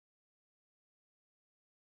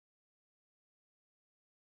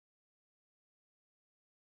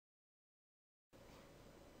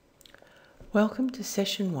Welcome to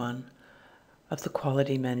Session 1 of the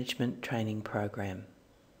Quality Management Training Program.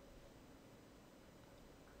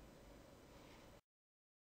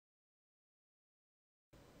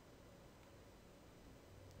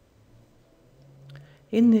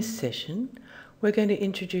 In this session, we're going to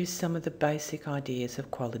introduce some of the basic ideas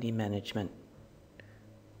of quality management.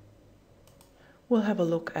 We'll have a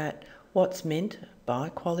look at what's meant by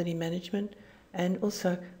quality management and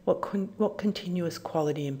also what continuous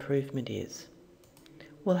quality improvement is.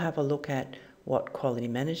 We'll have a look at what quality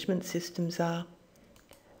management systems are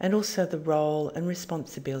and also the role and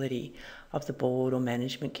responsibility of the board or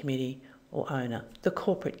management committee or owner, the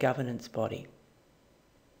corporate governance body.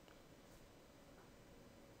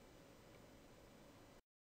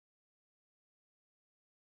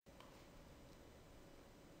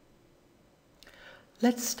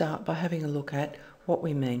 Let's start by having a look at what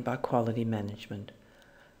we mean by quality management.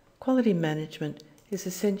 Quality management is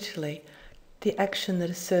essentially the action that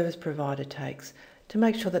a service provider takes to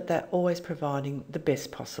make sure that they're always providing the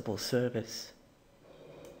best possible service.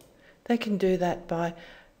 They can do that by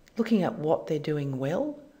looking at what they're doing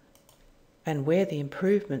well and where the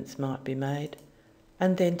improvements might be made,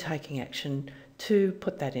 and then taking action to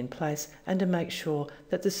put that in place and to make sure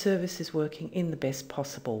that the service is working in the best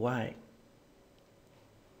possible way.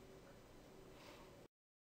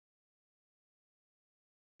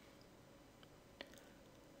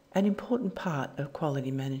 An important part of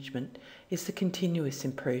quality management is the continuous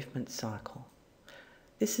improvement cycle.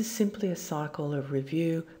 This is simply a cycle of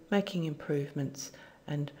review, making improvements,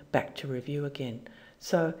 and back to review again.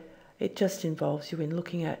 So it just involves you in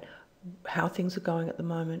looking at how things are going at the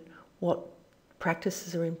moment, what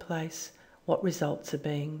practices are in place, what results are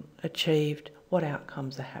being achieved, what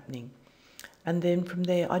outcomes are happening. And then from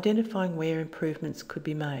there, identifying where improvements could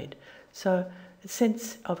be made. So a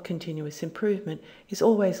sense of continuous improvement is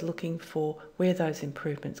always looking for where those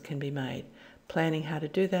improvements can be made, planning how to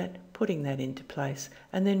do that, putting that into place,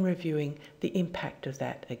 and then reviewing the impact of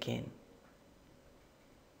that again.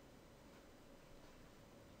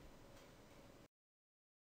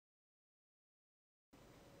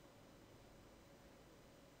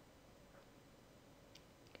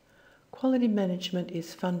 Quality management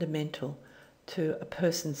is fundamental to a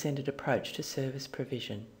person-centred approach to service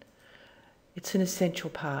provision. It's an essential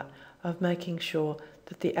part of making sure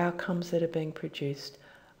that the outcomes that are being produced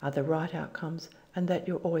are the right outcomes and that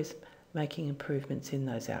you're always making improvements in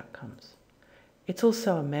those outcomes. It's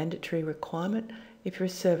also a mandatory requirement if you're a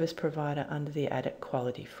service provider under the ADDIC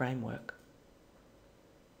quality framework.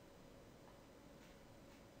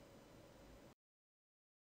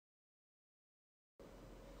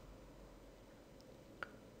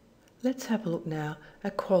 Let's have a look now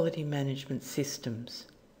at quality management systems.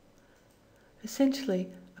 Essentially,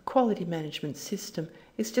 a quality management system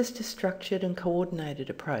is just a structured and coordinated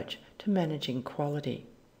approach to managing quality.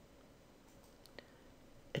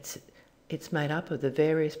 It's made up of the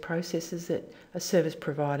various processes that a service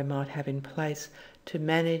provider might have in place to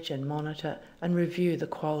manage and monitor and review the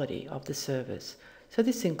quality of the service. So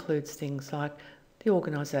this includes things like the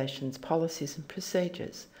organisation's policies and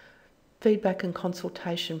procedures, feedback and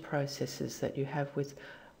consultation processes that you have with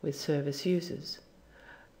service users,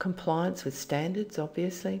 compliance with standards,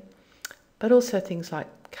 obviously, but also things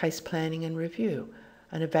like case planning and review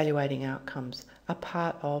and evaluating outcomes are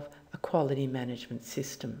part of a quality management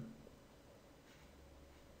system.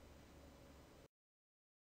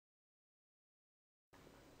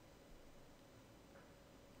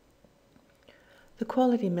 The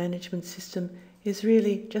quality management system is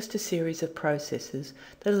really just a series of processes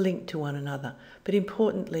that are linked to one another, but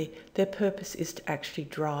importantly, their purpose is to actually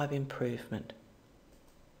drive improvement.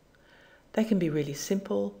 They can be really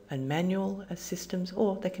simple and manual as systems,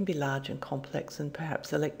 or they can be large and complex and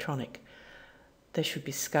perhaps electronic. They should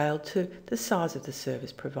be scaled to the size of the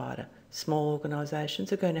service provider. Small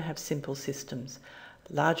organisations are going to have simple systems.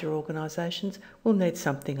 Larger organisations will need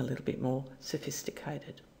something a little bit more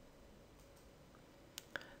sophisticated.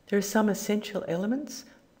 There are some essential elements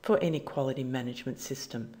for any quality management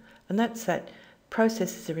system, and that's that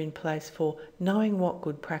processes are in place for knowing what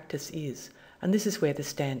good practice is. And this is where the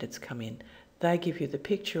standards come in. They give you the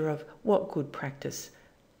picture of what good practice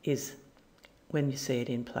is when you see it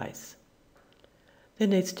in place. There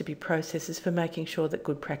needs to be processes for making sure that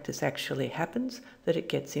good practice actually happens, that it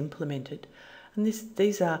gets implemented. And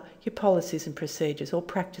these are your policies and procedures or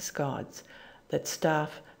practice guides that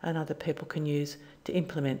staff and other people can use to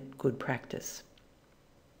implement good practice.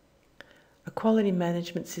 A quality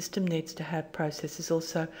management system needs to have processes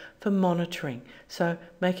also for monitoring, so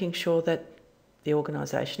making sure that the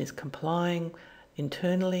organisation is complying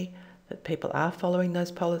internally, that people are following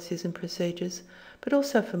those policies and procedures, but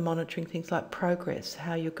also for monitoring things like progress,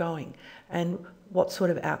 how you're going, and what sort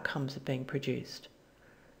of outcomes are being produced.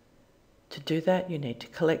 To do that, you need to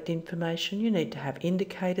collect information, you need to have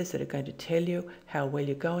indicators that are going to tell you how well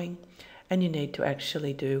you're going, and you need to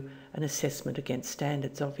actually do an assessment against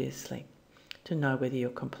standards, obviously, to know whether you're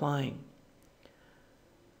complying.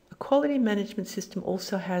 A quality management system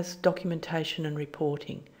also has documentation and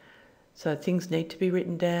reporting. So things need to be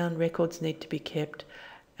written down, records need to be kept,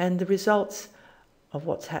 and the results of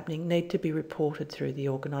what's happening need to be reported through the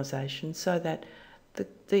organisation so that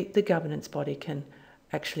the governance body can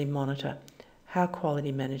actually monitor how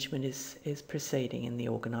quality management is proceeding in the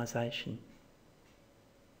organisation.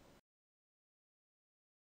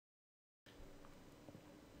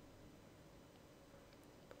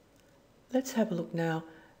 Let's have a look now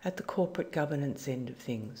at the corporate governance end of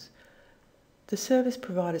things. The service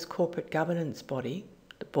provider's corporate governance body,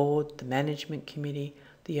 the board, the management committee,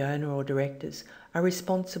 the owner or directors, are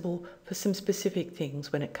responsible for some specific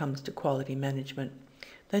things when it comes to quality management.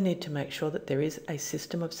 They need to make sure that there is a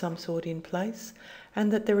system of some sort in place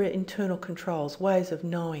and that there are internal controls, ways of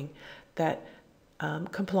knowing that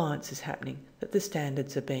compliance is happening, that the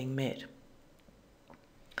standards are being met.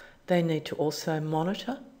 They need to also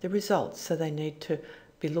monitor the results, so they need to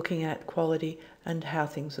be looking at quality and how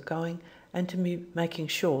things are going, and to be making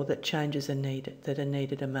sure that changes are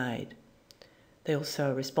needed are made. They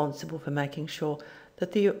also are responsible for making sure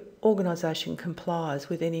that the organisation complies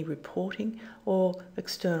with any reporting or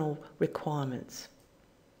external requirements.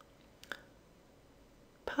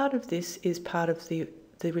 Part of this is part of the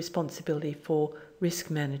responsibility for risk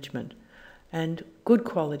management, and good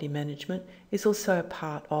quality management is also a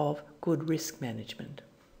part of good risk management.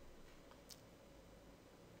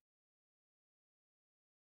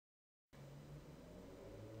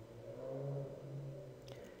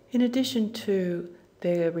 In addition to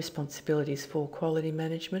their responsibilities for quality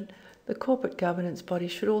management, the corporate governance body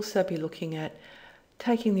should also be looking at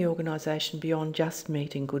taking the organisation beyond just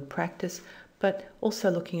meeting good practice, but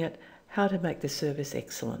also looking at how to make the service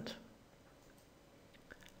excellent.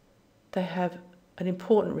 They have an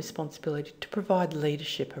important responsibility to provide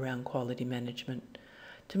leadership around quality management,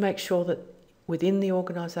 to make sure that within the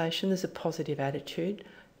organisation there's a positive attitude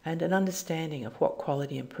and an understanding of what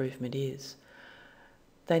quality improvement is.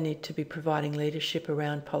 They need to be providing leadership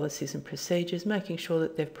around policies and procedures, making sure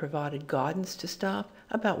that they've provided guidance to staff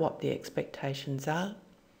about what the expectations are.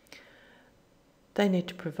 They need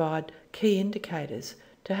to provide key indicators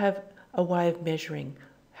to have a way of measuring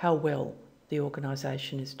how well the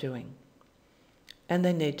organisation is doing. And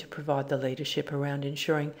they need to provide the leadership around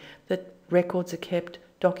ensuring that records are kept,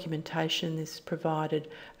 documentation is provided,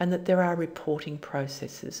 and that there are reporting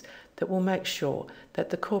processes that will make sure that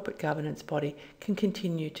the corporate governance body can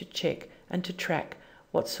continue to check and to track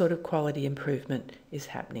what sort of quality improvement is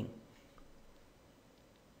happening.